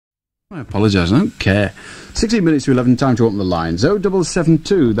I apologise, I don't care. 16 minutes to 11, time to open the lines.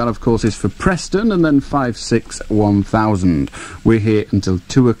 0772, that of course is for Preston, and then 561,000. We're here until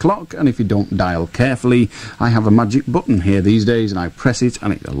 2 o'clock, and if you don't dial carefully, I have a magic button here these days, and I press it,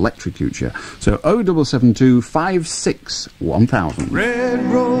 and it electrocutes you. So 0772 561,000. Red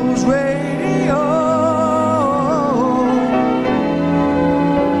Rose Radio.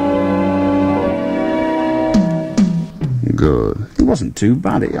 Good. It wasn't too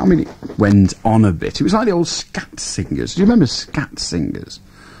bad. I mean, it went on a bit. It was like the old scat singers. Do you remember scat singers?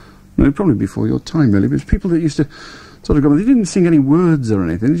 No, probably before your time, really. But it was people that used to sort of go, they didn't sing any words or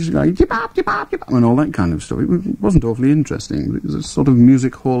anything. They just go, jip-up, jip-up, jip-up, and all that kind of stuff. It wasn't awfully interesting, but it was a sort of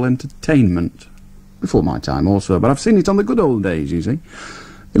music hall entertainment. Before my time also, but I've seen it on the good old days, you see.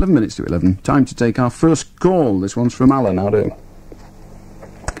 11 minutes to 11. Time to take our first call. This one's from Allan. How do?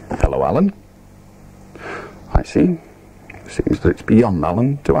 Hello, Allan. I see. Seems that it's beyond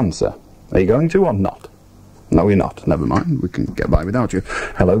Allan to answer. Are you going to or not? No, you're not. Never mind. We can get by without you.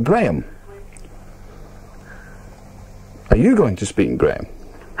 Hello, Graham. Are you going to speak, Graham?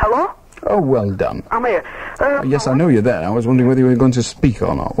 Hello? Oh, well done. I'm here. Yes, I know you're there. I was wondering whether you were going to speak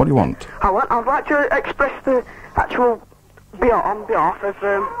or not. What do you want? I'd like to express the actual on behalf of...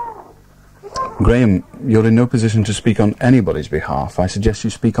 Graham, you're in no position to speak on anybody's behalf. I suggest you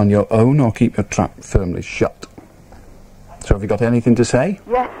speak on your own or keep your trap firmly shut. So have you got anything to say?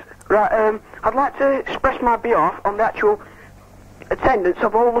 Yes, right, I'd like to express my behalf on the actual attendance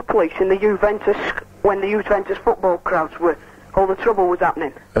of all the police in the Juventus, when the Juventus football crowds were, all the trouble was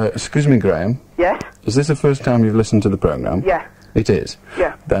happening. Excuse me, Graham? Yes? Is this the first time you've listened to the programme? Yeah. It is?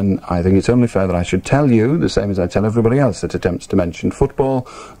 Yeah. Then I think it's only fair that I should tell you, the same as I tell everybody else that attempts to mention football,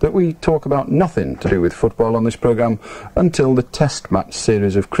 that we talk about nothing to do with football on this programme until the test match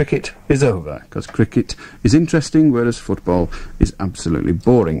series of cricket is over, because cricket is interesting, whereas football is absolutely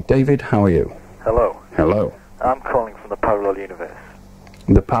boring. David, how are you? Hello. Hello. I'm calling from the parallel universe.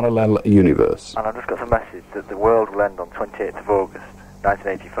 The parallel universe. And I've just got a message that the world will end on 28th of August,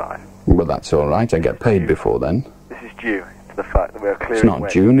 1985. Well, that's all right. I get paid before then. This is due to the fact that we are clearing It's not way.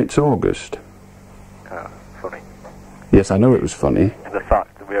 June, it's August. Oh, funny. Yes, I know it was funny. To the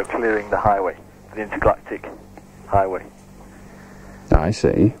fact that we are clearing the highway, the intergalactic highway, I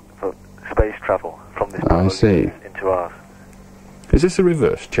see. for space travel from this I parallel see. universe into ours. Is this a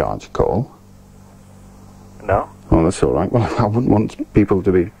reverse charge call? No? Oh, that's all right. Well, I wouldn't want people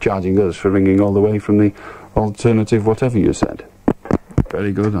to be charging us for ringing all the way from the alternative whatever you said.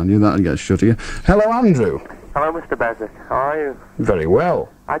 Very good. I knew that would get shut here. Hello, Andrew. Hello, Mr. Beswick. How are you? Very well.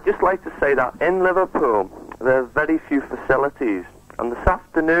 I'd just like to say that in Liverpool, there are very few facilities. And this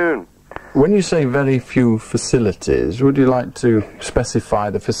afternoon... When you say very few facilities, would you like to specify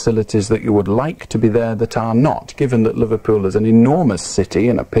the facilities that you would like to be there that are not, given that Liverpool is an enormous city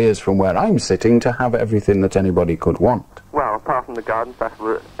and appears from where I'm sitting to have everything that anybody could want? Well, apart from the garden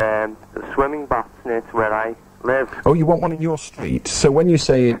festival, the swimming baths near to where I live. Oh, you want one in your street? So when you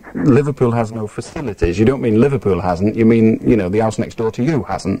say Liverpool has no facilities, you don't mean Liverpool hasn't, you mean, you know, the house next door to you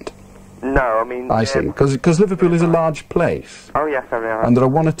hasn't? No, I mean... I see, because Liverpool is a large place. Oh, yes, I realize. And there are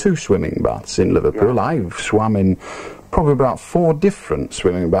 1 or 2 swimming baths in Liverpool. Yeah. I've swam in probably about 4 different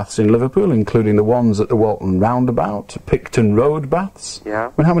swimming baths in Liverpool, including the ones at the Walton Roundabout, Picton Road baths.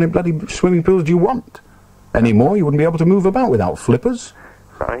 Yeah. Well, how many bloody swimming pools do you want? Any more? You wouldn't be able to move about without flippers.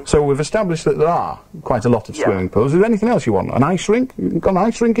 Sorry. So we've established that there are quite a lot of Yeah. swimming pools. Is there anything else you want? An ice rink? You've got an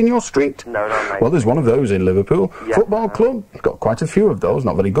ice rink in your street? No, Well, there's one of those in Liverpool. Yeah. Football club, got quite a few of those.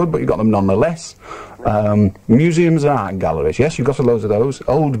 Not very good, but you've got them nonetheless. Museums and art galleries. Yes, you've got a load of those.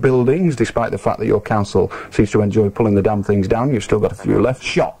 Old buildings, despite the fact that your council seems to enjoy pulling the damn things down, you've still got a few left.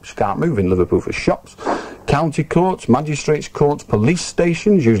 Shops. Can't move in Liverpool for shops. County courts, magistrates' courts, police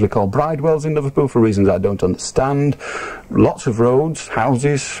stations, usually called bridewells in Liverpool for reasons I don't understand. Lots of roads,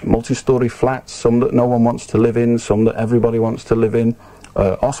 houses, multi-storey flats, some that no one wants to live in, some that everybody wants to live in.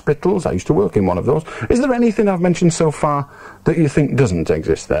 Hospitals, I used to work in one of those. Is there anything I've mentioned so far that you think doesn't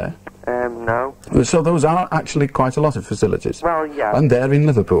exist there? No. So those are actually quite a lot of facilities. Well, yeah. And they're in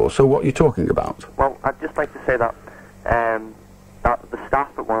Liverpool, so what are you talking about? Well, I'd just like to say that, that the staff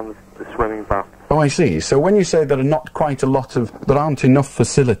at one of the swimming baths... Oh, I see. So when you say there are not quite a lot of... there aren't enough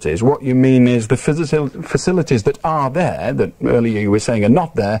facilities, what you mean is the facilities that are there, that earlier you were saying are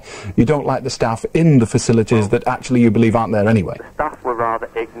not there, you don't like the staff in the facilities that actually you believe aren't there anyway. The staff were rather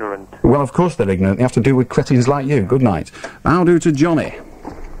ignorant. Well, of course they're ignorant. They have to deal with cretins like you. Good night. I'll do to Johnny.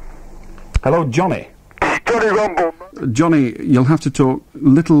 Hello, Johnny. Johnny Rumble. Johnny, you'll have to talk a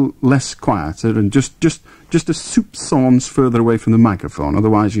little less quieter and just a soupçons further away from the microphone,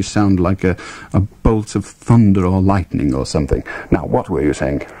 otherwise you sound like a bolt of thunder or lightning or something. Now, what were you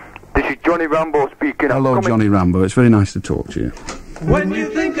saying? This is Johnny Rambo speaking. Hello, Johnny Rambo. It's very nice to talk to you. When you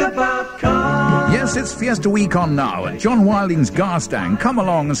think about cars. Yes, it's Fiesta Week on now at John Wilding's Garstang. Come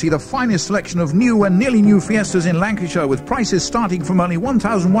along and see the finest selection of new and nearly new Fiestas in Lancashire, with prices starting from only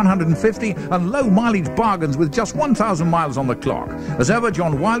 1,150 and low mileage bargains with just 1,000 miles on the clock. As ever,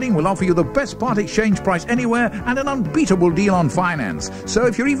 John Wilding will offer you the best part exchange price anywhere and an unbeatable deal on finance. So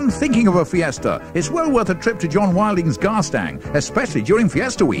if you're even thinking of a Fiesta, it's well worth a trip to John Wilding's Garstang, especially during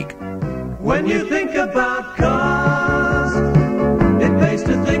Fiesta Week. When you think about cars, it pays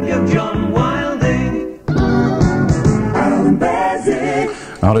to think of John Wilding. Alan Beswick.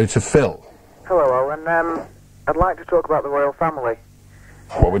 Hello to Phil. Hello, Allan. I'd like to talk about the royal family.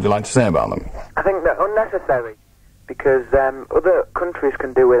 What would you like to say about them? I think they're unnecessary, because other countries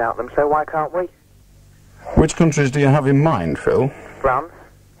can do without them, so why can't we? Which countries do you have in mind, Phil? France.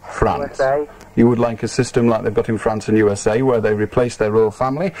 France. USA. You would like a system like they've got in France and USA, where they replace their royal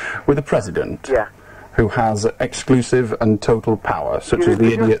family with a president? Yeah. Who has exclusive and total power, such as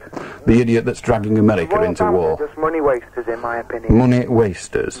the idiot that's dragging America into war. Just money wasters, in my opinion. Money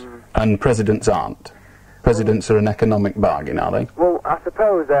wasters. And presidents aren't. Presidents are an economic bargain, are they? Well, I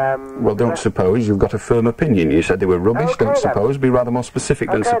suppose, Well, don't suppose. You've got a firm opinion. You said they were rubbish. Okay, don't then. suppose. Be rather more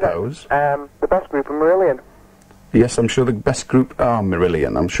specific than suppose. The best group are Marillion. Yes, I'm sure the best group are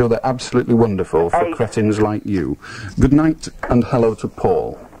Marillion. I'm sure they're absolutely wonderful for cretins like you. Good night and hello to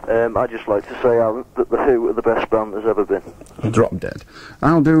Paul. I'd just like to say, Alan, that the Who are the best band there's ever been. Drop dead.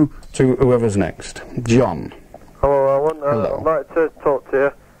 I'll do to whoever's next. John. Hello, Alan. Hello. I'd like to talk to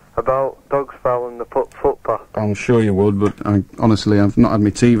you about dogs fouling the footpath. I'm sure you would, but honestly, I've not had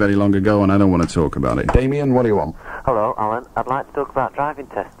my tea very long ago and I don't want to talk about it. Damien, what do you want? Hello, Alan. I'd like to talk about driving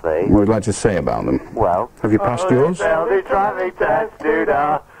tests, please. What would you like to say about them? Well... Have you passed yours? Failed the driving test,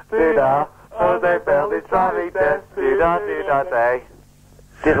 DooDah DooDah. Oh, they failed the driving test, DooDah DooDah day.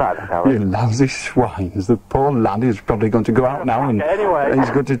 Do you like that, Alan? You lousy swines. The poor lad is probably going to go out now and Anyway. he's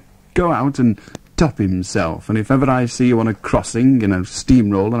going to go out and top himself. And if ever I see you on a crossing in a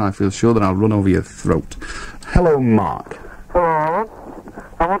steamroller, I feel sure that I'll run over your throat. Hello, Mark. Hello, Alan.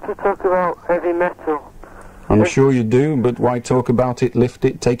 I want to talk about heavy metal. I'm sure you do, but why talk about it, lift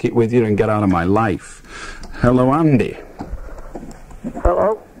it, take it with you and get out of my life? Hello, Andy.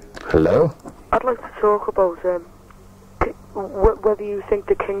 Hello? Hello? I'd like to talk about whether you think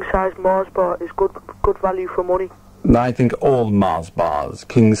the king-size Mars bar is good value for money. I think all Mars bars,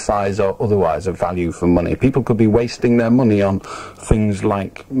 king size or otherwise, are value for money. People could be wasting their money on things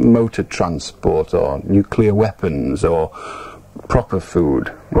like motor transport or nuclear weapons or proper food,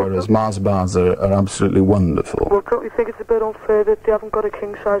 whereas Mars bars are absolutely wonderful. Well, don't you think it's a bit unfair that they haven't got a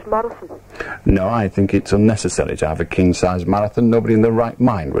king-size marathon? No, I think it's unnecessary to have a king-size marathon. Nobody in their right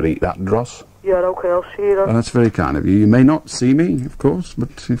mind would eat that dross. Yeah, okay, I'll see you then. Well, that's very kind of you. You may not see me, of course,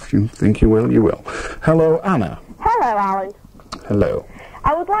 but if you think you will, you will. Hello, Anna. Hello, Alan. Hello.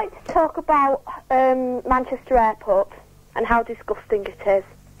 I would like to talk about Manchester Airport and how disgusting it is.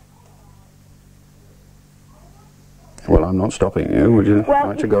 Well, I'm not stopping you. Would you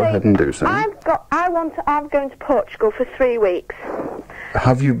like to go ahead and do so? I'm going to Portugal for 3 weeks.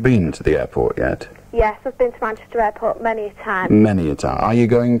 Have you been to the airport yet? Yes, I've been to Manchester Airport many a time. Many a time. Are you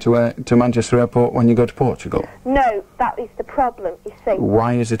going to Manchester Airport when you go to Portugal? No, that is the problem, you see.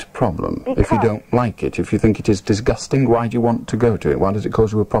 Why is it a problem? Because if you don't like it, if you think it is disgusting, why do you want to go to it? Why does it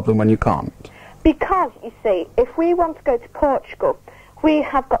cause you a problem when you can't? Because, you see, if we want to go to Portugal, we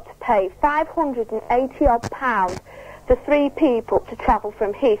have got to pay £580 for 3 people to travel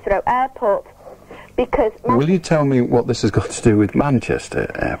from Heathrow Airport. Because will you tell me what this has got to do with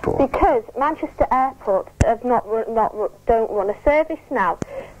Manchester Airport? Because Manchester Airport have don't run a service now.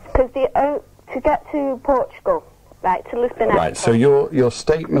 Because to get to Portugal, right, to Lisbon Airport. Right, so your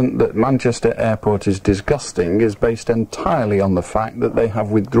statement that Manchester Airport is disgusting is based entirely on the fact that they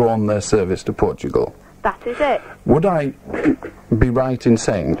have withdrawn their service to Portugal. That is it. Would I be right in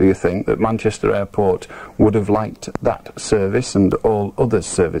saying, do you think, that Manchester Airport would have liked that service and all other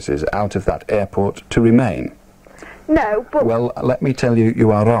services out of that airport to remain? No, but... Well, let me tell you, you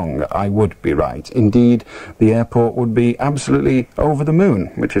are wrong. I would be right. Indeed, the airport would be absolutely over the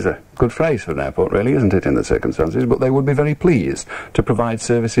moon, which is a good phrase for an airport, really, isn't it, in the circumstances? But they would be very pleased to provide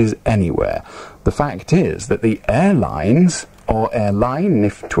services anywhere. The fact is that the airlines, or airline,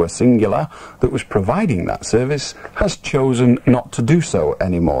 if to a singular, that was providing that service has chosen not to do so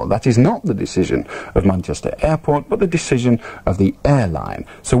anymore. That is not the decision of Manchester Airport, but the decision of the airline.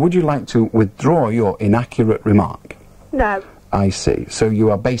 So would you like to withdraw your inaccurate remark? No. I see. So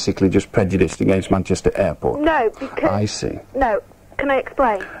you are basically just prejudiced against Manchester Airport? No, because... I see. No. Can I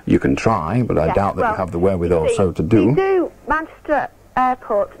explain? You can try, but I doubt that you have the wherewithal so to do. They do. Manchester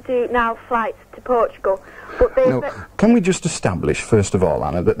airport do now flights to Portugal, but they... No, can we just establish, first of all,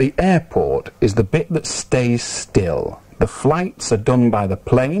 Anna, that the airport is the bit that stays still. The flights are done by the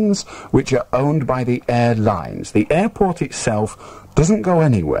planes, which are owned by the airlines. The airport itself doesn't go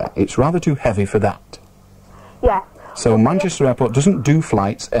anywhere. It's rather too heavy for that. Yes. So Manchester Airport doesn't do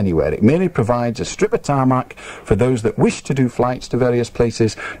flights anywhere. It merely provides a strip of tarmac for those that wish to do flights to various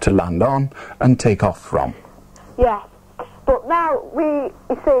places to land on and take off from. Yes. But now, you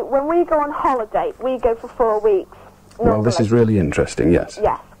see, when we go on holiday, we go for 4 weeks. Well, this is really interesting, yes.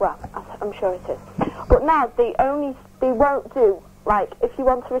 Yes, well, I'm sure it is. But now, they won't do, like, if you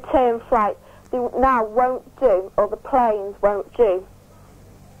want a return flight, they now won't do, or the planes won't do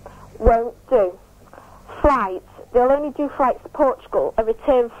flights. They'll only do flights to Portugal, a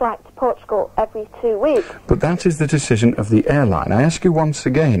return flight to Portugal every 2 weeks. But that is the decision of the airline. I ask you once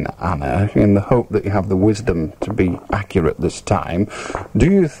again, Anna, in the hope that you have the wisdom to be accurate this time,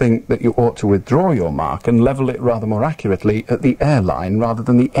 do you think that you ought to withdraw your mark and level it rather more accurately at the airline rather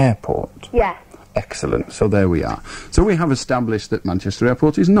than the airport? Yes. Excellent. So there we are. So we have established that Manchester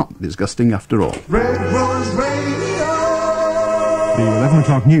Airport is not disgusting after all. Red Rose Radio. The 11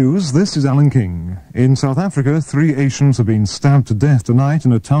 o'clock news, this is Allan King. In South Africa, 3 Asians have been stabbed to death tonight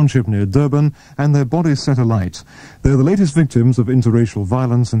in a township near Durban and their bodies set alight. They're the latest victims of interracial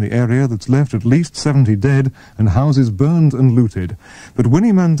violence in the area that's left at least 70 dead and houses burned and looted. But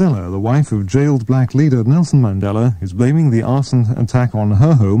Winnie Mandela, the wife of jailed black leader Nelson Mandela, is blaming the arson attack on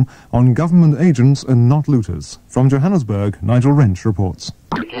her home on government agents and not looters. From Johannesburg, Nigel Wrench reports.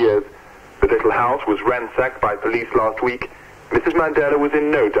 Years. The little house was ransacked by police last week. Mrs. Mandela was in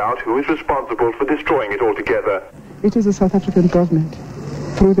no doubt who is responsible for destroying it altogether. It is the South African government,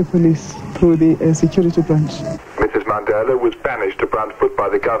 through the police, through the security branch. Mrs. Mandela was banished to Brandfoot by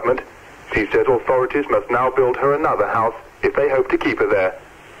the government. She says authorities must now build her another house if they hope to keep her there.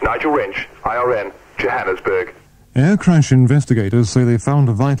 Nigel Wrench, IRN, Johannesburg. Air crash investigators say they found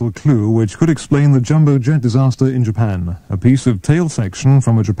a vital clue which could explain the jumbo jet disaster in Japan. A piece of tail section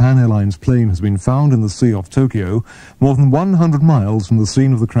from a Japan Airlines plane has been found in the sea off Tokyo, more than 100 miles from the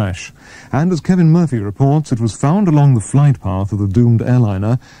scene of the crash. And as Kevin Murphy reports, it was found along the flight path of the doomed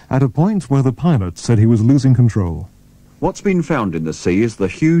airliner at a point where the pilot said he was losing control. What's been found in the sea is the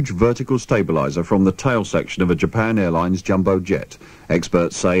huge vertical stabilizer from the tail section of a Japan Airlines jumbo jet.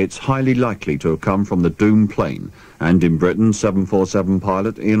 Experts say it's highly likely to have come from the doomed plane. And in Britain, 747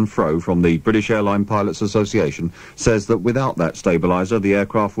 pilot Ian Froe from the British Airline Pilots Association says that without that stabilizer, the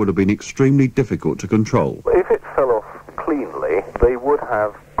aircraft would have been extremely difficult to control. If it fell off cleanly, they would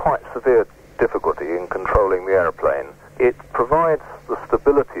have quite severe difficulty in controlling the aeroplane. It provides the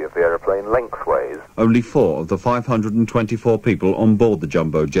stability of the aeroplane lengthways. Only 4 of the 524 people on board the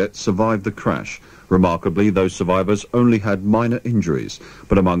jumbo jet survived the crash. Remarkably, those survivors only had minor injuries.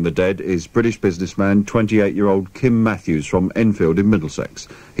 But among the dead is British businessman 28-year-old Kim Matthews from Enfield in Middlesex.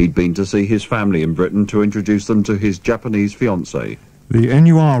 He'd been to see his family in Britain to introduce them to his Japanese fiancée. The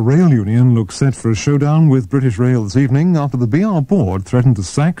NUR Rail Union looks set for a showdown with British Rail this evening after the BR board threatened to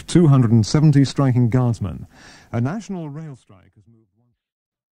sack 270 striking guardsmen. A national rail strike has moved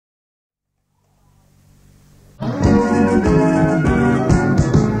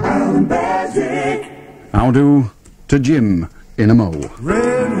I'll do to Jim in a mole.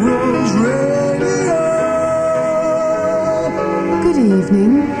 Red Rose Radio. Good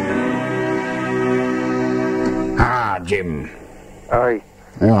evening. Ah, Jim. Aye.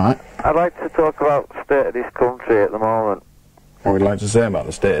 You all right? I'd like to talk about the state of this country at the moment. What would you like to say about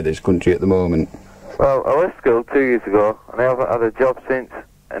the state of this country at the moment? Well, I left school 2 years ago, and I haven't had a job since,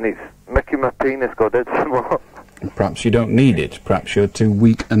 and it's making my penis go dead small. Perhaps you don't need it. Perhaps you're too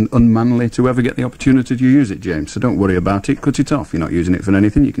weak and unmanly to ever get the opportunity to use it, James. So don't worry about it. Cut it off. You're not using it for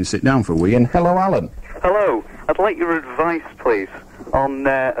anything. You can sit down for a wee. And hello, Allan. Hello. I'd like your advice, please, on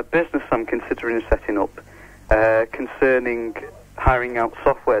a business I'm considering setting up concerning hiring out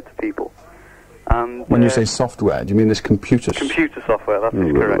software to people. And when you say software, do you mean this computer? Computer software. That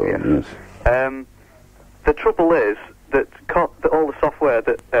is correct. Yes. The trouble is that all the software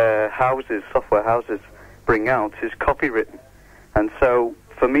that software houses bring out is copywritten, and so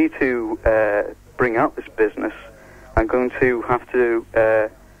for me to bring out this business, I'm going to have to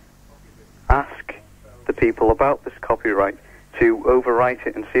ask the people about this copyright to overwrite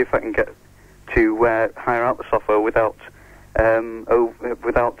it and see if I can get to hire out the software without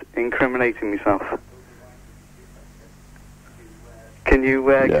incriminating myself. Can you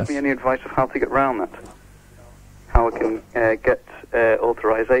give me any advice of how to get around that? How I can get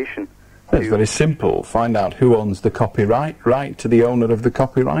authorization? It's very simple. Find out who owns the copyright, write to the owner of the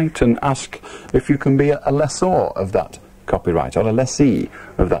copyright and ask if you can be a lessor of that copyright, or a lessee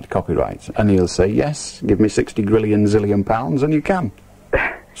of that copyright, and he'll say, yes, give me 60 grillion zillion pounds, and you can.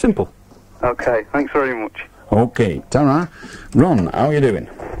 Simple. Okay, thanks very much. Okay, ta-ra. Ron, how are you doing?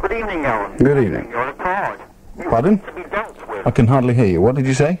 Good evening, Alan. Good evening. You're a tard. Pardon? To be dealt with. I can hardly hear you. What did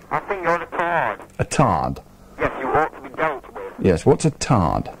you say? I think you're a tard. A tard? Yes, you ought to be dealt with. Yes, what's a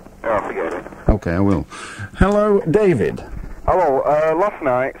tard? Oh, forget it. Okay, I will. Hello, David. Hello, last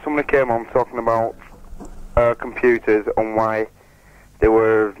night somebody came on talking about computers and why they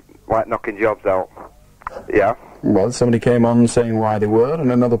were, like, knocking jobs out. Yeah? Well, somebody came on saying why they were,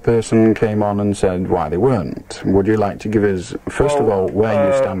 and another person came on and said why they weren't. Would you like to give us, first of all,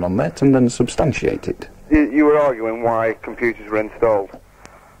 where you stand on that, and then substantiate it? You were arguing why computers were installed.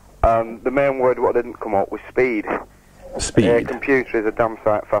 The main word what didn't come up was speed. Speed. A computer is a damn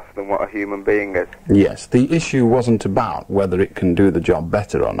sight faster than what a human being is. Yes, the issue wasn't about whether it can do the job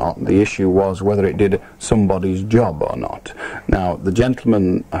better or not. The issue was whether it did somebody's job or not. Now, the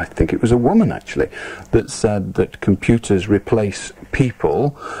gentleman, I think it was a woman actually, that said that computers replace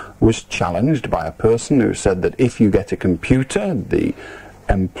people was challenged by a person who said that if you get a computer, the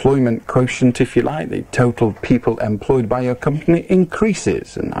employment quotient, if you like, the total people employed by your company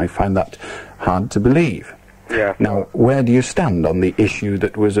increases, and I find that hard to believe. Yeah. Now, where do you stand on the issue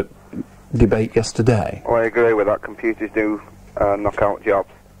that was at debate yesterday? Well, I agree with that. Computers do knock out jobs,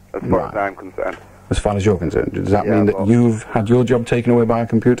 as far as I'm concerned. As far as you're concerned, does that mean that you've had your job taken away by a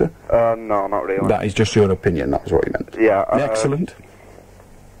computer? No, not really. That is just your opinion, that was what you meant. Yeah. Excellent.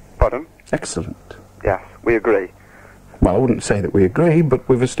 Pardon? Excellent. Yes, we agree. Well, I wouldn't say that we agree, but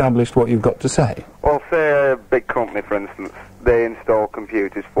we've established what you've got to say. Well, say a big company, for instance, they install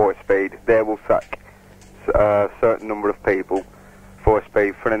computers for speed. They will sack a certain number of people for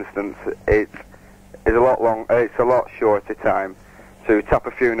speed. For instance, it's a lot shorter time to tap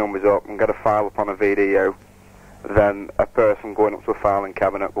a few numbers up and get a file up on a video than a person going up to a filing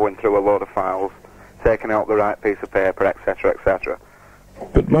cabinet, going through a load of files, taking out the right piece of paper, etc., etc.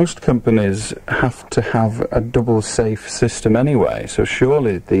 But most companies have to have a double safe system anyway, so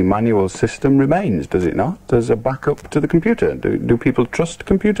surely the manual system remains, does it not, as a backup to the computer? Do people trust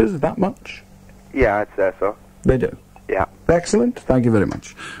computers that much? Yeah, I'd say so. They do? Yeah. Excellent, thank you very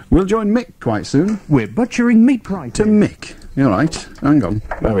much. We'll join Mick quite soon. We're butchering meat prices. To Mick. You all right? Hang on.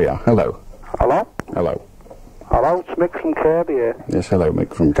 There we are. Hello. Hello? Hello. Hello, it's Mick from Kirby here. Yes, hello,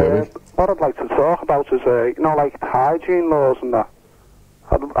 Mick from Kirby. What I'd like to talk about is, you know, like hygiene laws and that.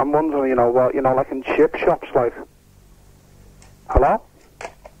 I'm wondering, you know, what, you know, like in chip shops, like. Hello?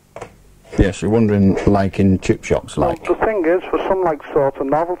 Yes, you're wondering, like in chip shops, like. Well, the thing is, for some, like, sort of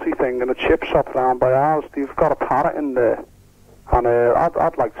novelty thing in a chip shop round by ours, you've got a parrot in there. And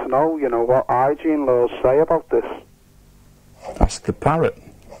I'd like to know, you know, what hygiene laws say about this. Ask the parrot.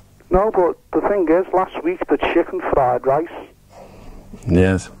 No, but the thing is, last week, the chicken fried rice.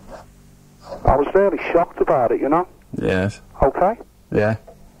 Yes. I was really shocked about it, you know? Yes. Okay? Yeah.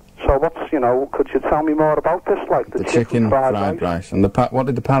 So what's, you know, could you tell me more about this, like the chicken fried rice. And what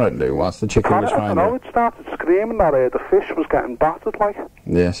did the parrot do whilst the chicken was frying? I don't know, it started screaming that the fish was getting battered, like.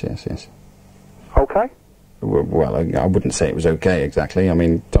 Yes, yes, yes. Okay? Well, I wouldn't say it was okay, exactly. I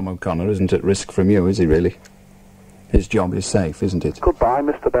mean, Tom O'Connor isn't at risk from you, is he, really? His job is safe, isn't it? Goodbye,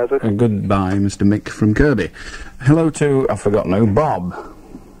 Mr. Beswick. Goodbye, Mr. Mick from Kirby. Hello to, I've forgotten who, Bob.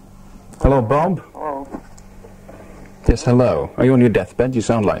 Hello, Bob. Hello. Yes, hello. Are you on your deathbed? You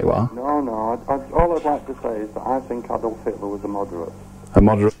sound like you are. No, all I'd like to say is that I think Adolf Hitler was a moderate. A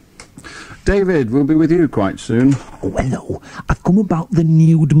moderate. David, we'll be with you quite soon. Oh, hello. I've come about the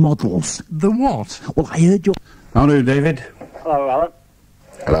nude models. The what? Well, I heard your... How do, David? Hello, Alan.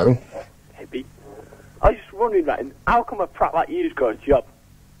 Hello. Hey, Pete. I was just wondering, man, how come a prat like you's got a job?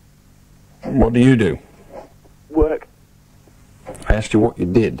 What do you do? Work. I asked you what you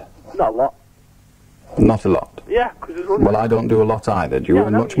did. Not a lot. Not a lot. Yeah, because well, I don't do a lot either. Do you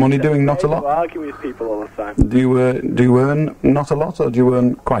earn much money doing not a lot? I argue with people all the time. Do you earn not a lot, or do you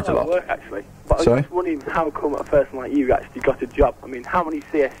earn quite a lot? Work, actually. But I was just wondering how come a person like you actually got a job. I mean, how many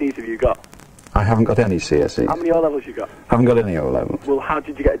CSEs have you got? I haven't got any CSEs. How many O-levels you got? Haven't got any O-levels. Well, how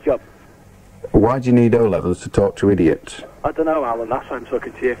did you get a job? Why do you need O-levels to talk to idiots? I don't know, Alan. That's why I'm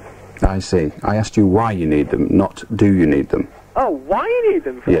talking to you. I see. I asked you why you need them, not do you need them. Oh, why you need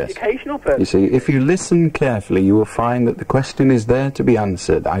them? For educational purposes? You see, if you listen carefully, you will find that the question is there to be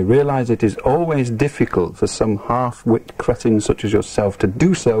answered. I realise it is always difficult for some half-wit cretin such as yourself to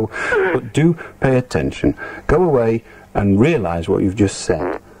do so, but do pay attention. Go away and realise what you've just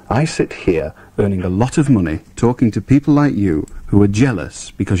said. I sit here earning a lot of money talking to people like you who are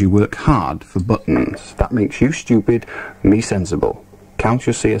jealous because you work hard for buttons. That makes you stupid, me sensible. Count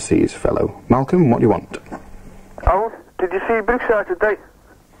your CSEs, fellow. Malcolm, what do you want? Oh, did you see Brookside today?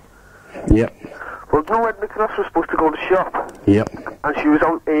 Yep. Well, no, Edna Cross was supposed to go to the shop. Yep. And she was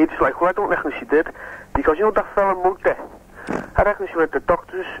out age, like, well, I don't reckon she did. Because, you know that fella Mugde? I reckon she went to the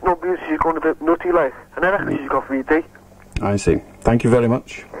doctors, no, because she's going a bit nutty, like. And I reckon she's got VD. I see. Thank you very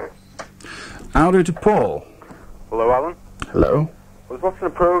much. Howdy to Paul. Hello, Alan. Hello. I was watching a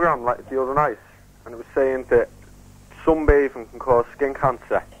programme like the other night, and it was saying that sunbathing can cause skin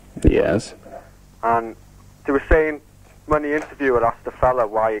cancer. Yes. And they were saying, when the interviewer asked the fella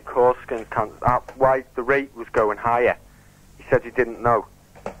why it caused skin cancer, why the rate was going higher, he said he didn't know.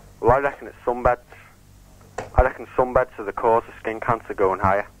 Well, I reckon it's sunbeds. I reckon sunbeds are the cause of skin cancer going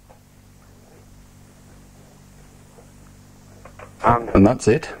higher. And that's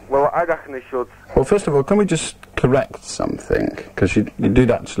it? Well, I reckon they should. Well, first of all, can we just correct something? Because you did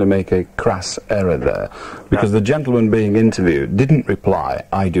actually make a crass error there. Because the gentleman being interviewed didn't reply,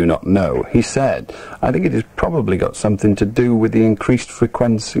 I do not know. He said, I think it has probably got something to do with the increased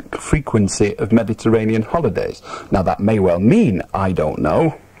frequency of Mediterranean holidays. Now, that may well mean, I don't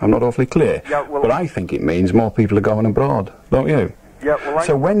know. I'm not awfully clear. Yeah, well, but I think it means more people are going abroad, don't you? Yeah, well,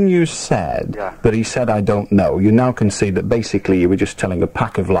 so when you said that he said, I don't know, you now concede that basically you were just telling a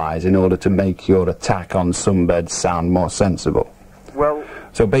pack of lies in order to make your attack on sunbeds sound more sensible. Well...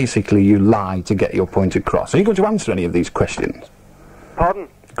 So basically you lie to get your point across. Are you going to answer any of these questions? Pardon?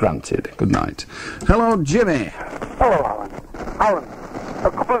 Granted. Good night. Hello, Jimmy. Hello, Alan. Alan, a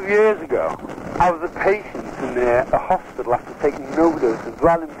couple of years ago, I was a patient in a hospital after taking an overdose of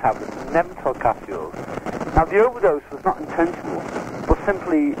Valium tablets and Nematol capsules. Now, the overdose was not intentional, but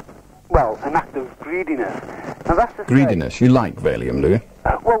simply, well, an act of greediness. Now, that's to Greediness? You like Valium, do you?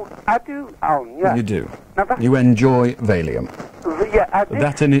 Well, I do, Alan, yeah. You do? Now, that's You enjoy Valium? Yeah, I do.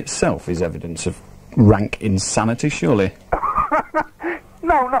 That in itself is evidence of rank insanity, surely?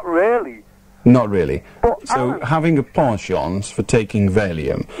 No, not really. Not really. But, so Alan, having a penchant for taking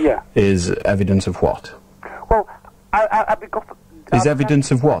Valium is evidence of what? Well, I got... Is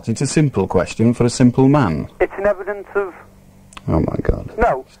evidence of what? It's a simple question for a simple man. It's an evidence of... Oh my God.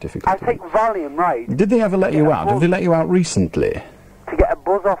 No, it's difficult. I take Valium, right? Did they ever let you out? Have they let you out recently? To get a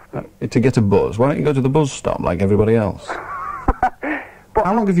buzz off them. To get a buzz? Why don't you go to the bus stop like everybody else?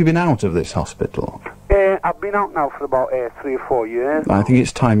 How long have you been out of this hospital? I've been out now for about 3 or 4 years. I think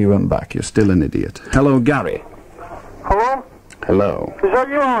it's time you went back. You're still an idiot. Hello, Gary. Hello? Hello. Is that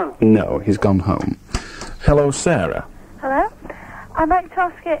you on? No, he's gone home. Hello, Sarah. Hello? I'd like to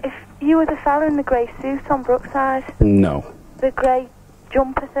ask you if you were the fella in the grey suit on Brookside. No. The grey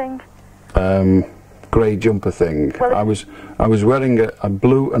jumper thing. Grey jumper thing. Well, I was wearing a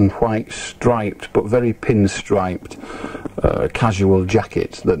blue and white striped, but very pinstriped, casual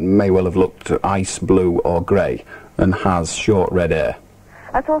jacket that may well have looked ice blue or grey and has short red hair.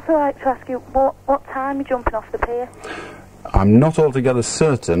 I'd also like to ask you what time you're jumping off the pier. I'm not altogether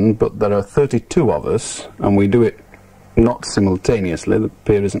certain, but there are 32 of us, and we do it not simultaneously, the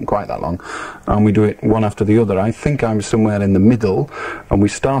pier isn't quite that long, and we do it one after the other. I think I'm somewhere in the middle, and we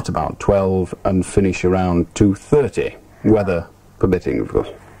start about 12 and finish around 2:30, weather permitting, of course.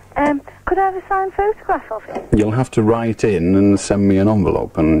 Could I have a signed photograph of it? You'll have to write in and send me an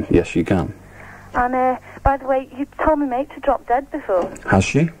envelope, and yes, you can. And, by the way, you told me mate to drop dead before. Has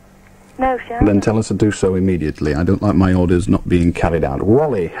she? No, she hasn't. Then tell us to do so immediately. I don't like my orders not being carried out.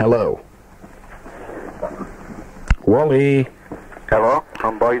 Wally, hello. Wally. Hello,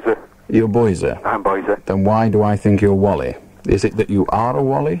 I'm Boise. You're Boise? I'm Boise. Then why do I think you're Wally? Is it that you are a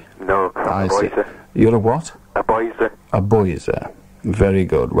Wally? No, I'm Boise. You're a what? A Boise. A Boise. Very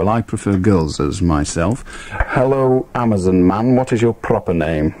good. Well, I prefer girls as myself. Hello, Amazon man. What is your proper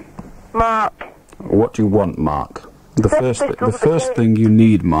name? Mark. What do you want, Mark? The first thing you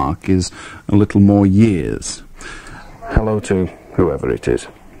need, Mark, is a little more years. Hello to whoever it is.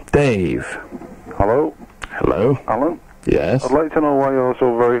 Dave. Hello. Hello. Alan? Yes? I'd like to know why you're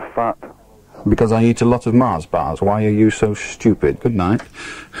so very fat. Because I eat a lot of Mars bars. Why are you so stupid? Good night.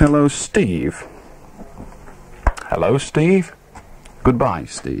 Hello, Steve. Hello, Steve. Goodbye,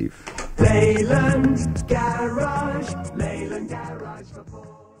 Steve. Leyland Garage. Leyland Garage for Ford.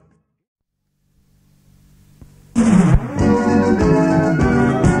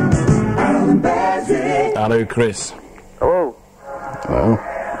 Hello, Chris. Hello. Hello.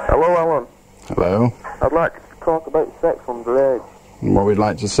 Hello, Alan. Hello. I'd like to talk about sex underage. What we'd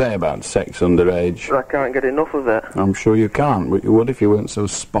like to say about sex underage. I can't get enough of it. I'm sure you can't, but you would if you weren't so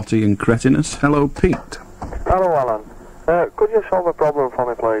spotty and cretinous. Hello, Pete. Hello, Alan. Could you solve a problem for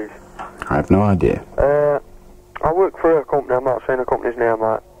me, please? I have no idea. I work for a company, I'm not saying the company's name,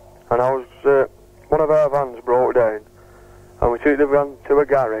 right? And I was, one of our vans broke down, and we took the van to a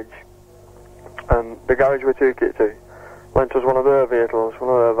garage, and the garage we took it to lent us one of their vehicles, one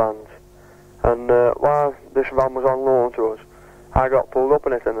of their vans. And while this van was on loan to us, I got pulled up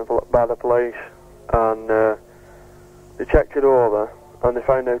in it by the police, and they checked it over, and they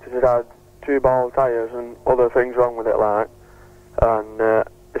found out that it had 2 bald tyres and other things wrong with it, like. And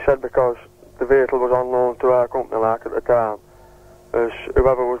they said because the vehicle was on loan to our company, like, at the time, as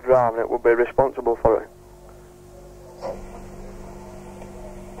whoever was driving it would be responsible for it.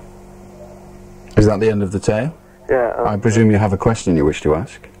 Is that the end of the tale? Yeah. I presume you have a question you wish to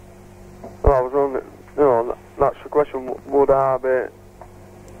ask? Well, I was wondering, you know, that's the question, would I be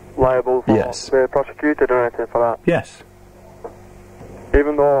liable for being prosecuted or anything for that? Yes.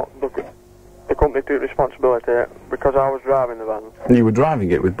 Even though the company took responsibility because I was driving the van. You were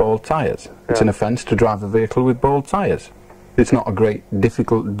driving it with bald tyres. It's an offence to drive a vehicle with bald tyres. It's not a great,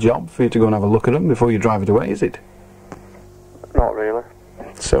 difficult job for you to go and have a look at them before you drive it away, is it? Not really.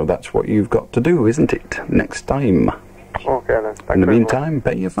 So that's what you've got to do, isn't it? Next time. Okay then. In the meantime,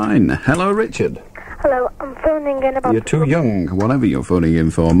 pay your fine. Hello, Richard. Hello, I'm phoning in about... You're too young, whatever you're phoning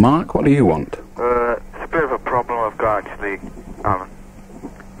in for. Mark, what do you want? It's a bit of a problem I've got, actually, Alan.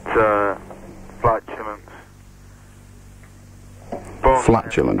 It's, flatulence.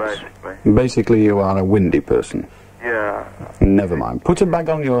 Flatulence. Basically, you are a windy person. Yeah. Never mind. Put a bag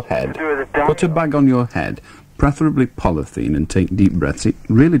on your head. Put a bag on your head. Preferably polythene, and take deep breaths. It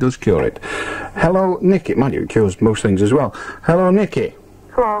really does cure it. Hello, Nicky. Mind you, it cures most things as well. Hello, Nicky.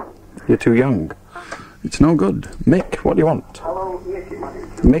 Hello. You're too young. It's no good. Mick, what do you want? Hello, Nicky.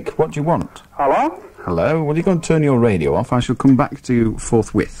 Mick, what do you want? Hello? Hello. Well, you go and turn your radio off. I shall come back to you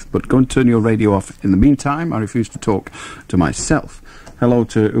forthwith. But go and turn your radio off. In the meantime, I refuse to talk to myself. Hello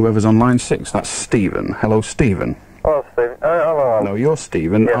to whoever's on line 6. That's Stephen. Hello, Stephen. Hello, Stephen. Hello, Alan. No, you're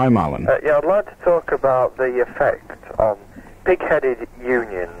Stephen. Yeah. I'm Alan. Yeah, I'd like to talk about the effect on pig-headed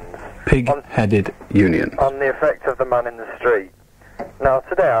unions. Pig-headed unions. On the effect of the man in the street. Now,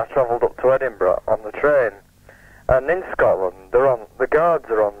 today I travelled up to Edinburgh on the train, and in Scotland, the guards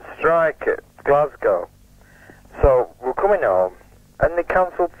are on strike at Glasgow. So, we're coming home, and they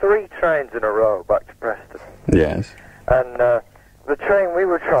cancelled 3 trains in a row back to Preston. Yes. And the train we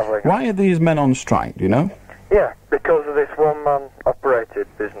were travelling... Why are these men on strike, do you know? Yeah, because of this one-man operated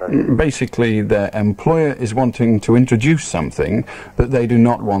business. Basically, their employer is wanting to introduce something that they do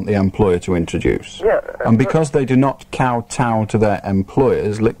not want the employer to introduce. Yeah. And because they do not kowtow to their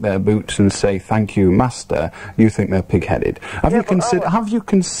employers, lick their boots and say, thank you, master, you think they're pig-headed. Have you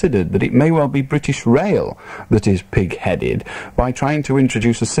considered that it may well be British Rail that is pig-headed by trying to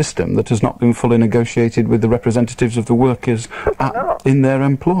introduce a system that has not been fully negotiated with the representatives of the workers in their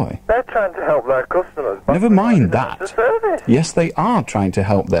employ? They're trying to help their customers. Never mind that. Yes, they are trying to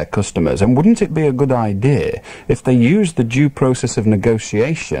help their customers, and wouldn't it be a good idea if they used the due process of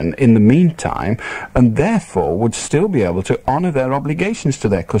negotiation in the meantime, and therefore would still be able to honour their obligations to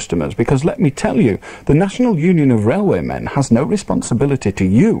their customers? Because let me tell you, the National Union of Railwaymen has no responsibility to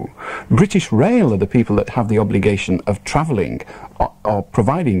you. British Rail are the people that have the obligation of travelling or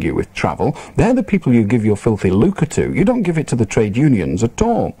providing you with travel. They're the people you give your filthy lucre to. You don't give it to the trade unions at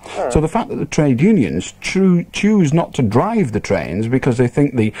all. So the fact that the trade unions choose not to drive the trains because they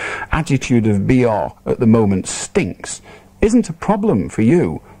think the attitude of BR at the moment stinks isn't a problem for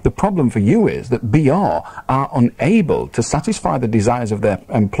you. The problem for you is that BR are unable to satisfy the desires of their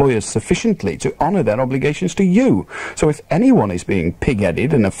employers sufficiently to honour their obligations to you. So if anyone is being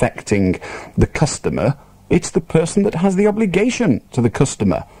pig-headed and affecting the customer, it's the person that has the obligation to the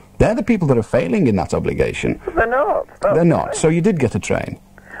customer. They're the people that are failing in that obligation. But they're not. They're not. So you did get a train.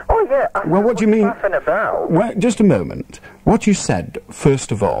 Oh, yeah. Well, what do you mean? About? Well, just a moment. What you said,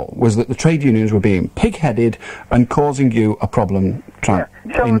 first of all, was that the trade unions were being pig-headed and causing you a problem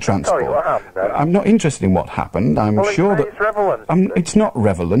in transport. What happened, then? I'm not interested in what happened. I'm sure that... It's relevant. It's not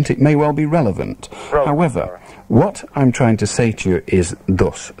relevant. It may well be relevant. However, what I'm trying to say to you is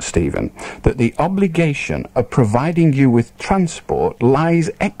thus, Stephen, that the obligation of providing you with transport lies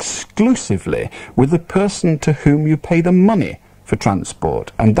exclusively with the person to whom you pay the money for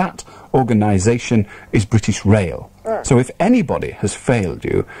transport, and that organisation is British Rail. So if anybody has failed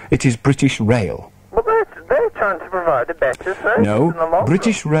you, it is British Rail. But they're trying to provide a better service in the long run.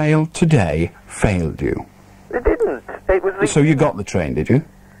 British Rail today failed you. They didn't. It was So you got the train, did you?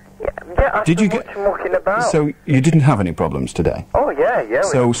 Yeah, Did you get? Mucking about. So you didn't have any problems today? Oh, yeah.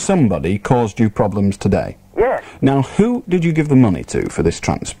 So somebody caused you problems today? Yeah. Now, who did you give the money to for this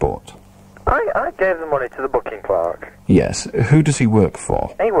transport? I gave the money to the booking clerk. Yes. Who does he work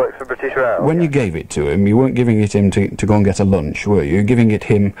for? He works for British Rail. When you gave it to him, you weren't giving it him to go and get a lunch, were you? You were giving it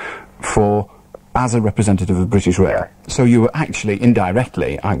him for as a representative of British Rail. So you were actually,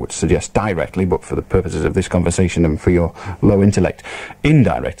 indirectly, I would suggest directly, but for the purposes of this conversation and for your low intellect,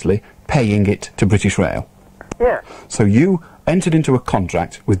 indirectly paying it to British Rail. Yeah. So you entered into a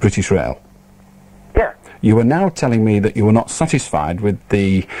contract with British Rail. Yeah. You are now telling me that you were not satisfied with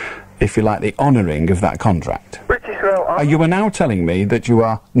the, if you like, the honouring of that contract. British Rail... You are now telling me that you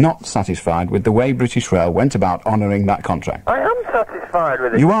are not satisfied with the way British Rail went about honouring that contract. I am satisfied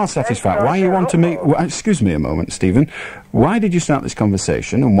with it. You are satisfied. Why you want to make... excuse me a moment, Stephen. Why did you start this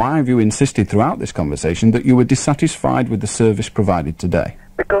conversation, and why have you insisted throughout this conversation that you were dissatisfied with the service provided today?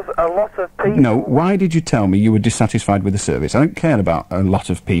 Because a lot of people... No, why did you tell me you were dissatisfied with the service? I don't care about a lot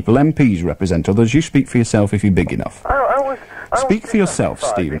of people. MPs represent others. You speak for yourself if you're big enough. Speak for yourself,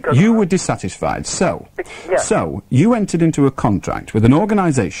 Stephen. You were dissatisfied. So you entered into a contract with an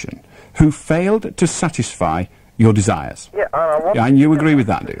organisation who failed to satisfy your desires. Yeah, and you agree with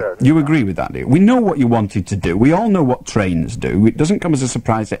that, do you? You agree with that, do you? We know what you wanted to do. We all know what trains do. It doesn't come as a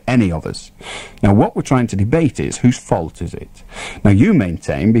surprise to any of us. Now, what we're trying to debate is, whose fault is it? Now, you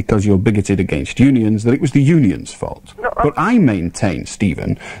maintain, because you're bigoted against unions, that it was the union's fault. No, but I maintain,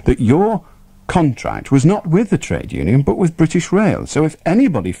 Stephen, that your contract was not with the trade union, but with British Rail. So if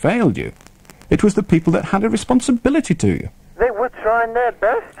anybody failed you, it was the people that had a responsibility to you. They were trying their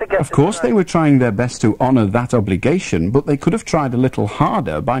best to get... Of course they were trying their best to honour that obligation, but they could have tried a little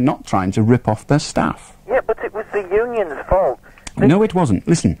harder by not trying to rip off their staff. Yeah, but it was the union's fault. No, it wasn't.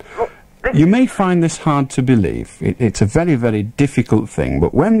 Listen, you may find this hard to believe. It's a very, very difficult thing,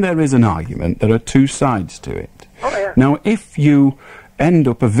 but when there is an argument, there are two sides to it. Oh, yeah. Now, if you end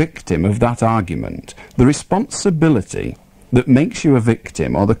up a victim of that argument, the responsibility that makes you a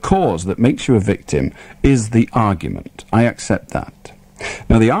victim, or the cause that makes you a victim, is the argument. I accept that.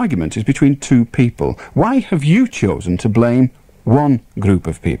 Now, the argument is between two people. Why have you chosen to blame one group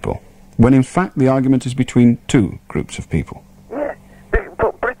of people, when in fact the argument is between two groups of people? Yeah,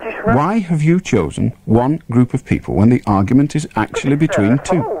 but British Rail... Why have you chosen one group of people when the argument is actually between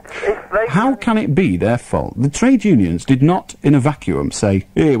two? How can it be their fault? The trade unions did not, in a vacuum, say,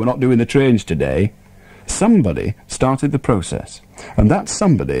 hey, we're not doing the trains today. Somebody started the process, and that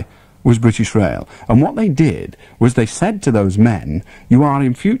somebody was British Rail. And what they did was they said to those men, you are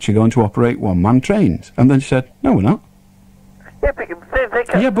in future going to operate one-man trains. And then said, no, we're not. Yeah, but they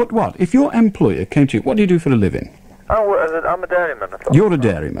can... Yeah, but what? If your employer came to you, what do you do for a living? Oh, I'm a dairyman. You're a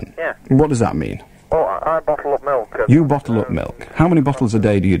dairyman? Yeah. What does that mean? Oh, I bottle up milk. You bottle up milk. How many bottles a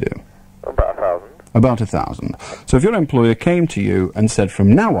day do you do? About 1,000. About 1,000. So if your employer came to you and said,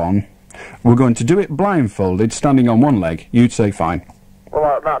 from now on, we're going to do it blindfolded, standing on one leg, you'd say fine.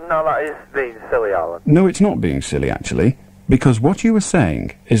 Well, that is being silly, Alan. No, it's not being silly, actually, because what you were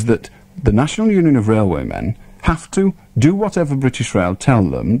saying is that the National Union of Railwaymen have to do whatever British Rail tell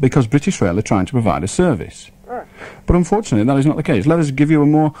them, because British Rail are trying to provide a service. Right. But unfortunately, that is not the case. Let us give you a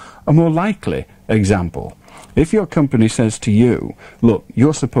more likely example. If your company says to you, look,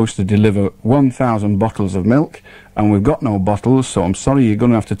 you're supposed to deliver 1,000 bottles of milk, and we've got no bottles, so I'm sorry, you're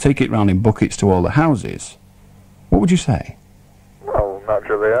going to have to take it round in buckets to all the houses, what would you say? Well,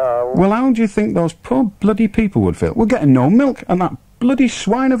 naturally, Well, how do you think those poor bloody people would feel? We're getting no milk, and that bloody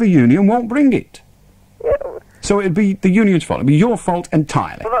swine of a union won't bring it. Yeah. So it'd be the union's fault. It'd be your fault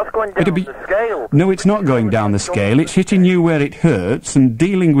entirely. Well, that's going down the scale. No, it's not going down the scale. It's hitting you where it hurts and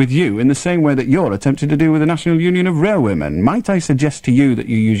dealing with you in the same way that you're attempting to do with the National Union of Railwaymen. Might I suggest to you that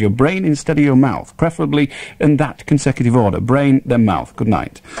you use your brain instead of your mouth, preferably in that consecutive order. Brain, then mouth. Good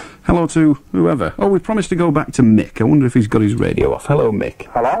night. Hello to whoever. Oh, we promised to go back to Mick. I wonder if he's got his radio off. Hello, Mick.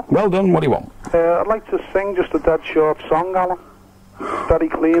 Hello? Well done. What do you want? I'd like to sing just a dead short song, Alan. Very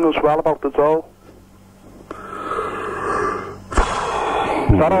clean as well about the dough.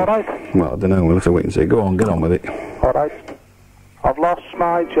 Is that alright? Well, I don't know. We'll have to wait and see. Go on, get on with it. Alright. I've lost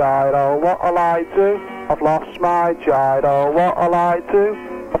my gyro, what'll I do? I've lost my gyro, what'll I do?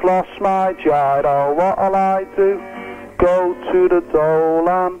 I've lost my gyro, what'll I do? Go to the dole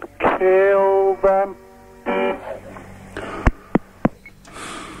and kill them.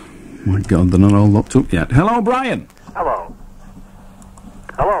 My God, they're not all locked up yet. Hello, Brian. Hello.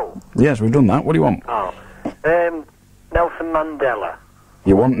 Hello. Yes, we've done that. What do you want? Oh. Nelson Mandela.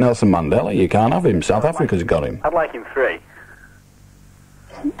 You want Nelson Mandela? You can't have him. South Africa's got him. I'd like him free.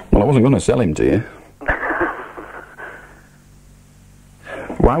 Well, I wasn't going to sell him to you.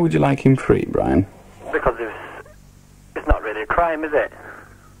 Why would you like him free, Brian? Because it's not really a crime, is it?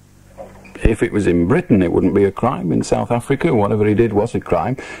 If it was in Britain, it wouldn't be a crime. In South Africa, whatever he did was a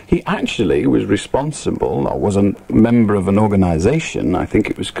crime. He actually was responsible, or was a member of an organisation, I think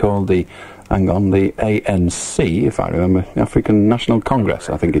it was called the ANC, if I remember, African National Congress,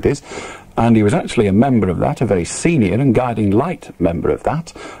 I think it is. And he was actually a member of that, a very senior and guiding light member of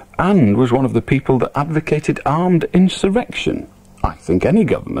that, and was one of the people that advocated armed insurrection. I think any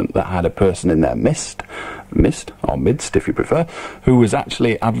government that had a person in their midst, or midst if you prefer, who was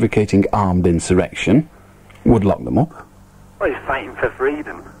actually advocating armed insurrection, would lock them up. Well, he's fighting for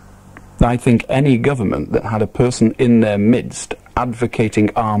freedom. I think any government that had a person in their midst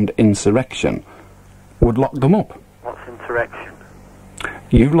advocating armed insurrection would lock them up. What's insurrection?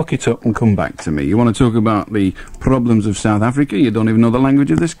 You look it up and come back to me. You want to talk about the problems of South Africa? You don't even know the language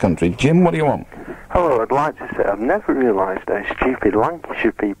of this country. Jim, what do you want? Hello, I'd like to say I've never realised how stupid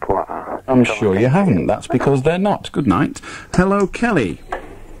Lancashire people are. I'm sure you haven't. That's because they're not. Good night. Hello, Kelly.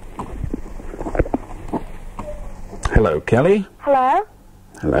 Hello, Kelly. Hello?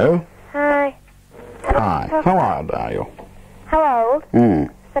 Hello. Hi. Hi. How old are you? How old?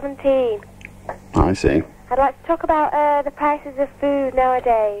 17. I see. I'd like to talk about the prices of food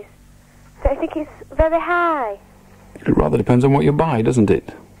nowadays. So I think it's very high. It rather depends on what you buy, doesn't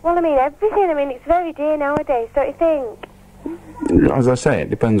it? Well, I mean, everything. I mean, it's very dear nowadays, don't you think? As I say, it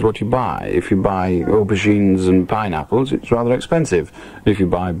depends what you buy. If you buy aubergines and pineapples, it's rather expensive. If you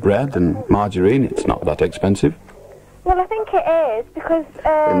buy bread and margarine, it's not that expensive. Well, I think it is, because...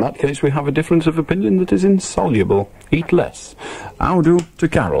 In that case, we have a difference of opinion that is insoluble. Eat less. How do to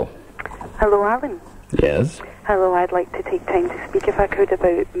Carol? Hello, Allan. Yes? Hello, I'd like to take time to speak, if I could,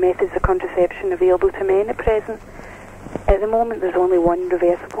 about methods of contraception available to men at present. At the moment, there's only one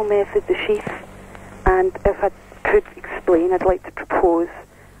reversible method, the sheath. And if I could explain, I'd like to propose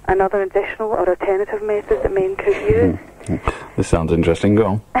another additional or alternative method that men could use. This sounds interesting. Go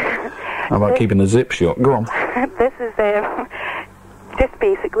on. How about keeping the zip shut? Go on. This is just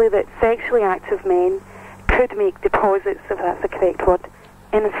basically that sexually active men could make deposits, if that's the correct word,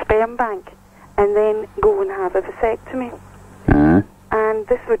 in a sperm bank and then go and have a vasectomy. And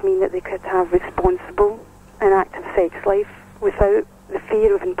this would mean that they could have responsible and active sex life without the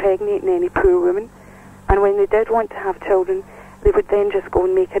fear of impregnating any poor woman. And when they did want to have children, they would then just go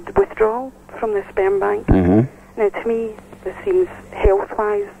and make a withdrawal from the sperm bank. Now, to me, this seems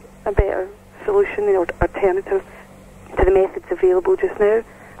health-wise a better solution, an alternative to the methods available just now,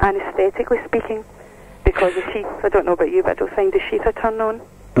 and aesthetically speaking, because the sheath, I don't know about you, but I don't find the sheath a turn on.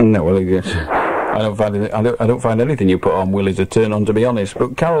 No, well, yes. I don't find anything you put on Willie's a turn on, to be honest.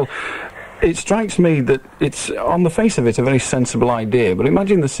 But Carol, it strikes me that it's, on the face of it, a very sensible idea. But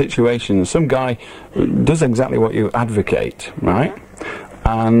imagine the situation: some guy does exactly what you advocate, right?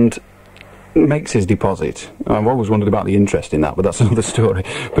 And makes his deposit. I've always wondered about the interest in that, but that's another story.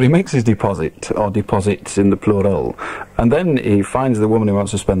 But he makes his deposit, or deposits in the plural, and then he finds the woman he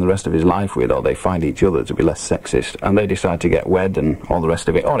wants to spend the rest of his life with, or they find each other, to be less sexist, and they decide to get wed and all the rest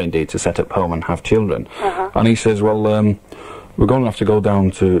of it, or indeed to set up home and have children. And he says, well, we're going to have to go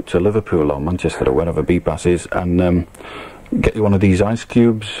down to Liverpool or Manchester or wherever B-Pass is and get you one of these ice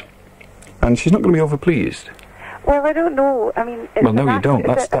cubes. And she's not going to be overpleased. Well, I don't know. I mean... Well, no, you don't.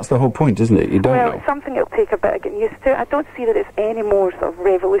 That's the whole point, isn't it? You don't know. Well, it's something it'll take a bit of getting used to. I don't see that it's any more sort of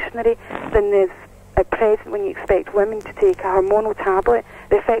revolutionary than this at present when you expect women to take a hormonal tablet,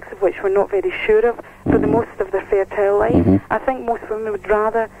 the effects of which we're not very sure of, for the most of their fertile life. I think most women would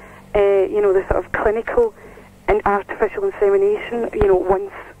rather, you know, the sort of clinical and artificial insemination, you know,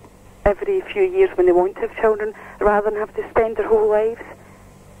 once every few years when they want to have children, rather than have to spend their whole lives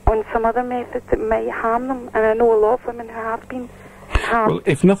on some other method that might harm them. And I know a lot of women who have been harmed. Well,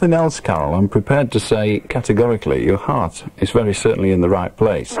 if nothing else, Carol, I'm prepared to say categorically your heart is very certainly in the right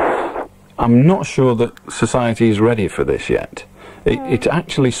place. I'm not sure that society is ready for this yet. It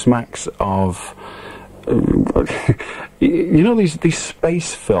actually smacks of... you know these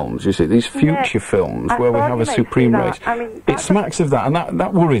space films, you see, these future films where we have a supreme race. I mean, it smacks of that, and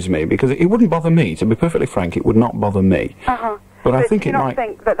that worries me, because it wouldn't bother me, to be perfectly frank, it would not bother me. But I think do you it not might...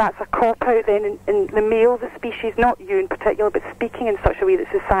 think that that's a cop-out then in the male of the species, not you in particular, but speaking in such a way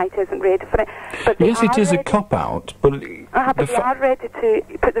that society isn't ready for it? But Yes, it is a cop-out, but... but they are ready to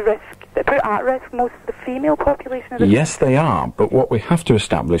put at risk most of the female population of the... Yes, they are, but what we have to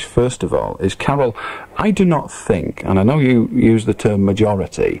establish, first of all, is, Carol, I do not think, and I know you use the term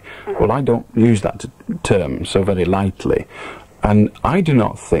majority, well, I don't use that term so very lightly, and I do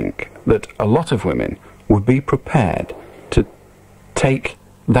not think that a lot of women would be prepared to take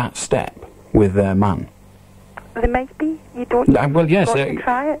that step with their man. They might be. You don't... well, yes,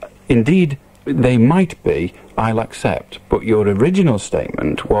 try it. Indeed, they might be, I'll accept, but your original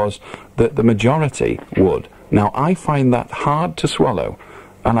statement was that the majority would. Now, I find that hard to swallow,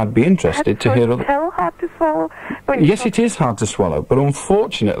 and I'd be interested to hear other... It's hard to swallow. Yes, it is hard to swallow, but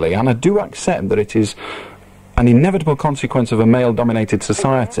unfortunately, and I do accept that it is an inevitable consequence of a male-dominated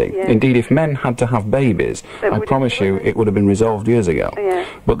society. Yeah. Indeed, if men had to have babies, I promise you it would have been resolved years ago. Yeah.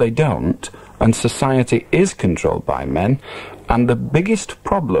 But they don't, and society is controlled by men, and the biggest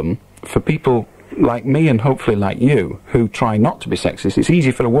problem for people like me and hopefully like you, who try not to be sexist. It's easy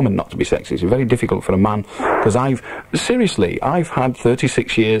for a woman not to be sexist. It's very difficult for a man, because I've had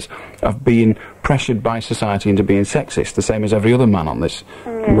 36 years of being pressured by society into being sexist, the same as every other man on this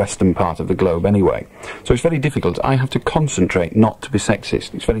western part of the globe anyway. So it's very difficult. I have to concentrate not to be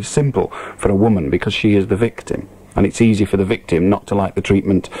sexist. It's very simple for a woman because she is the victim, and it's easy for the victim not to like the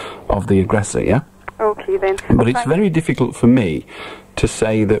treatment of the aggressor, yeah? Okay then. But it's very difficult for me to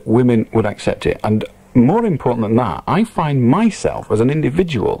say that women would accept it. And more important than that, I find myself, as an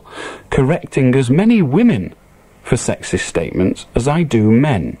individual, correcting as many women for sexist statements as I do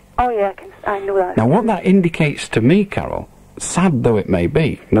men. Oh yeah, I know that. Now what that indicates to me, Carol, sad though it may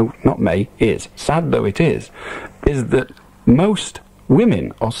be, no, not may, is, sad though it is that most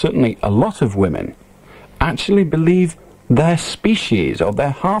women, or certainly a lot of women, actually believe their species, or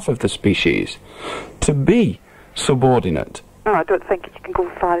their half of the species, to be subordinate. No, I don't think you can go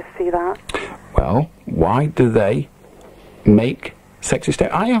as far as say that. Well, why do they make sexist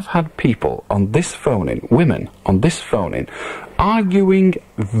statements? I have had people on this phone-in, women on this phone-in, arguing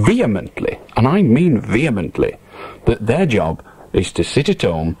vehemently, and I mean vehemently, that their job is to sit at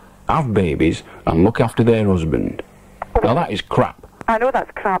home, have babies, and look after their husband. Now that is crap. I know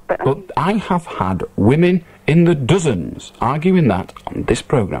that's crap, but I have had women in the dozens arguing that on this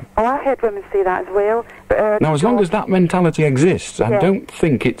programme. Oh, I've heard women say that as well. But, now, as long as that mentality exists, I Yeah. don't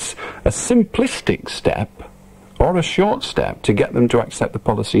think it's a simplistic step or a short step to get them to accept the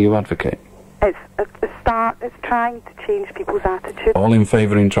policy you advocate. It's a start. It's trying to change people's attitude. All in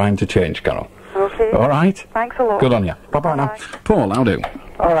favour in trying to change, Carol. Okay. All right. Thanks a lot. Good on you. Bye-bye now. Paul, how do?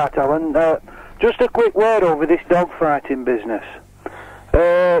 All right, Alan. Just a quick word over this dog fighting business.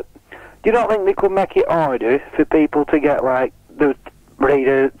 Do you not think they could make it harder for people to get, like, the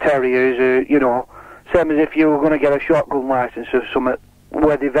breeder terriers, or, you know, same as if you were going to get a shotgun licence or something,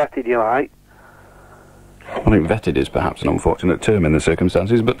 where they vetted you, like? I think vetted is perhaps an unfortunate term in the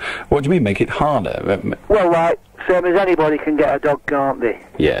circumstances, but what do you mean, make it harder? Well, like, same as anybody can get a dog, can't they?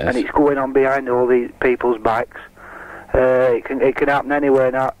 Yes. And it's going on behind all these people's backs. It can happen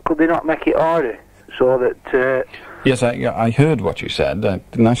anywhere now. Could they not make it harder so that... Yes, I heard what you said. I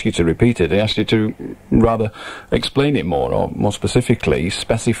didn't ask you to repeat it. I asked you to rather explain it more, or more specifically,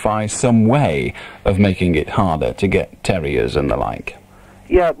 specify some way of making it harder to get terriers and the like.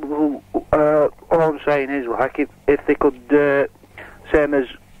 Yeah, well, all I'm saying is, like, if they could, same as,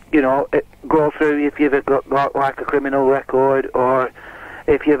 you know, go through if you've got, like, a criminal record, or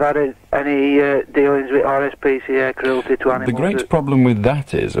if you've had any dealings with RSPCA, cruelty to animals. The great problem with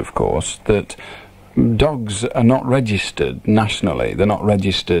that is, of course, that dogs are not registered nationally, they're not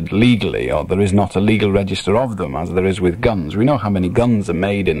registered legally, or there is not a legal register of them as there is with guns. We know how many guns are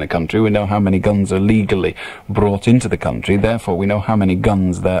made in the country, we know how many guns are legally brought into the country, therefore we know how many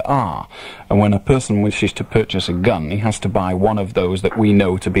guns there are. And when a person wishes to purchase a gun, he has to buy one of those that we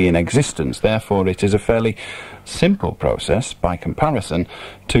know to be in existence. Therefore it is a fairly simple process, by comparison,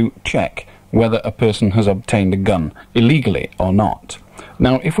 to check whether a person has obtained a gun illegally or not.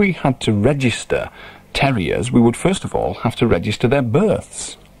 Now, if we had to register terriers, we would first of all have to register their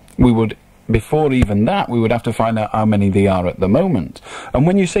births. We would, before even that, we would have to find out how many they are at the moment. And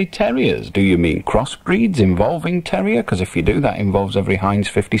when you say terriers, do you mean crossbreeds involving terrier? Because if you do, that involves every Heinz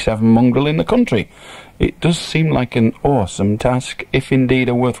 57 mongrel in the country. It does seem like an awesome task, if indeed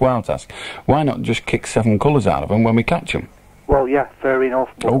a worthwhile task. Why not just kick 7 colours out of them when we catch them? Well, yeah, fair enough.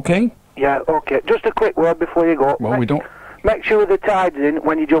 Okay. Yeah, okay. Just a quick word before you go. Well, we don't... Make sure the tide's in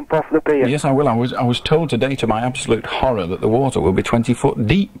when you jump off the pier. Yes, I will. I was told today, to my absolute horror, that the water will be 20 foot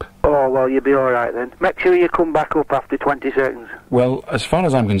deep. Oh, well, you'll be all right then. Make sure you come back up after 20 seconds. Well, as far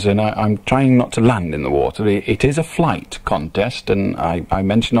as I'm concerned, I'm trying not to land in the water. It is a flight contest, and I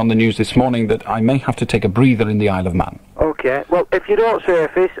mentioned on the news this morning that I may have to take a breather in the Isle of Man. Okay. Well, if you don't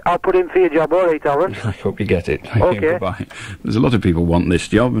surface, I'll put in for your job, all right, Alan? I hope you get it. Okay. Goodbye. There's a lot of people want this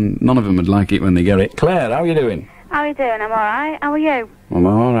job, and none of them would like it when they get it. Claire, how are you doing? How are you doing? I'm alright. How are you? I'm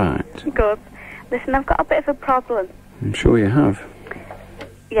all right. Good. Listen, I've got a bit of a problem. I'm sure you have.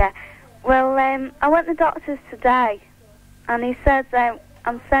 Yeah. Well, I went to the doctor's today, and he says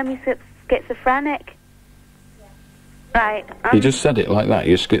I'm semi-schizophrenic. Right. You just said it like that.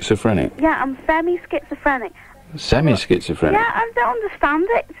 You're schizophrenic. Yeah, I'm semi-schizophrenic. Semi-schizophrenic? Yeah, I don't understand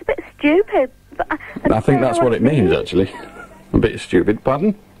it. It's a bit stupid. But I think that's what it means, actually. A bit stupid.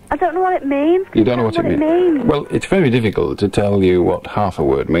 Pardon? I don't know what it means. You don't know what it means? Well, it's very difficult to tell you what half a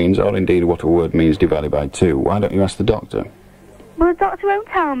word means, or indeed what a word means divided by 2. Why don't you ask the doctor? Well, the doctor won't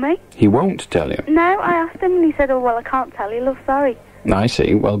tell me. He won't tell you? No, I asked him and he said, oh, well, I can't tell you, love, sorry. I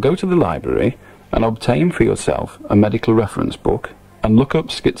see. Well, go to the library and obtain for yourself a medical reference book and look up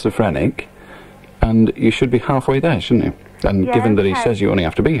schizophrenic, and you should be halfway there, shouldn't you? And Yeah, given that he okay. says you only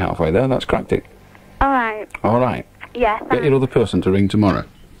have to be halfway there, that's cracked it. All right. All right. Yeah, Get your other person to ring tomorrow.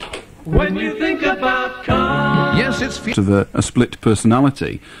 When you think about cars. Yes, it's of a split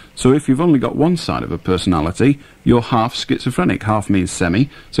personality. So if you've only got one side of a personality, you're half schizophrenic. Half means semi.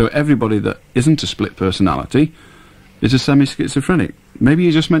 So everybody that isn't a split personality is a semi-schizophrenic. Maybe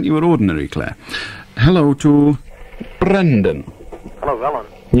he just meant you were ordinary, Claire. Hello to Brendan. Hello, Alan.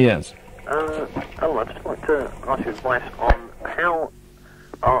 Yes. Alan, I'd just like to ask you advice on how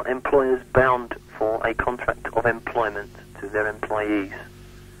are employers bound for a contract of employment to their employees?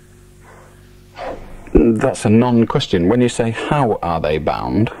 That's a non-question. When you say how are they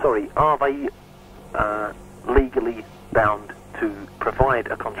bound... Sorry, are they legally bound to provide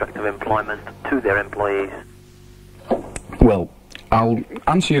a contract of employment to their employees? Well, I'll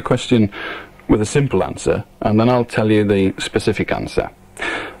answer your question with a simple answer, and then I'll tell you the specific answer.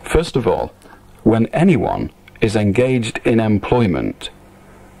 First of all, when anyone is engaged in employment,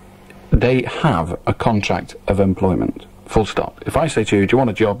 they have a contract of employment. Full stop. If I say to you, do you want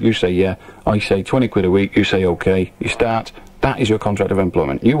a job? You say yeah. I say 20 quid a week. You say okay. You start. That is your contract of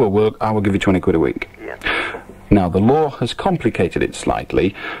employment. You will work. I will give you 20 quid a week. Yeah. Now, the law has complicated it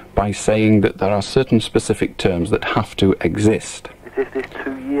slightly by saying that there are certain specific terms that have to exist. Is this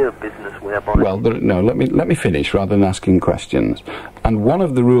 2-year business whereby... Well, no, let me finish rather than asking questions. And one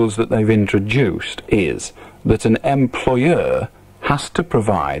of the rules that they've introduced is that an employer has to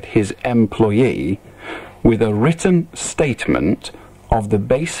provide his employee with a written statement of the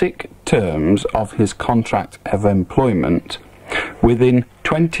basic terms of his contract of employment within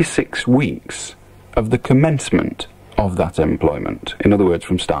 26 weeks of the commencement of that employment. In other words,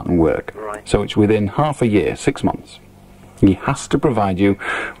 from starting work. Right. So it's within half a year, 6 months. He has to provide you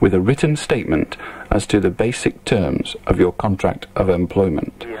with a written statement as to the basic terms of your contract of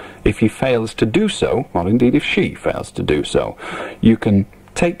employment. Yeah. If he fails to do so, or indeed if she fails to do so, you can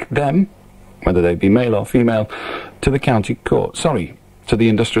take them, whether they be male or female, to the county court. Sorry, to the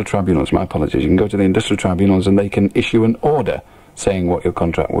industrial tribunals, my apologies. You can go to the industrial tribunals and they can issue an order saying what your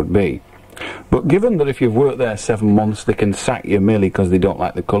contract would be. But given that if you've worked there 7 months, they can sack you merely because they don't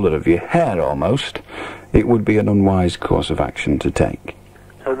like the colour of your hair almost, it would be an unwise course of action to take.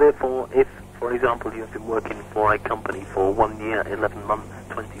 So therefore, if, for example, you've been working for a company for 1 year, 11 months,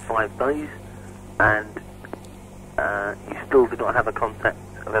 25 days, and you still do not have a contract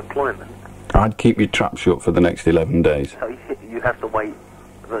of employment, I'd keep your trap shut for the next 11 days. so you have to wait.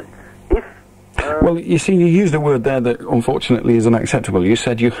 Well, you see, you used a word there that unfortunately is unacceptable. You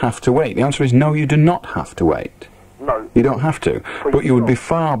said you have to wait. The answer is no, you do not have to wait. No. You don't have to. But you would be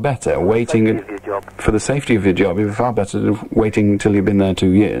far better waiting... For the safety of your job, you'd be far better waiting until you've been there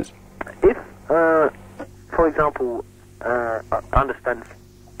 2 years. If, for example, I understand,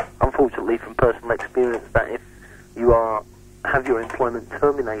 unfortunately from personal experience, that if you have your employment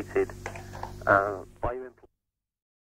terminated by your employer,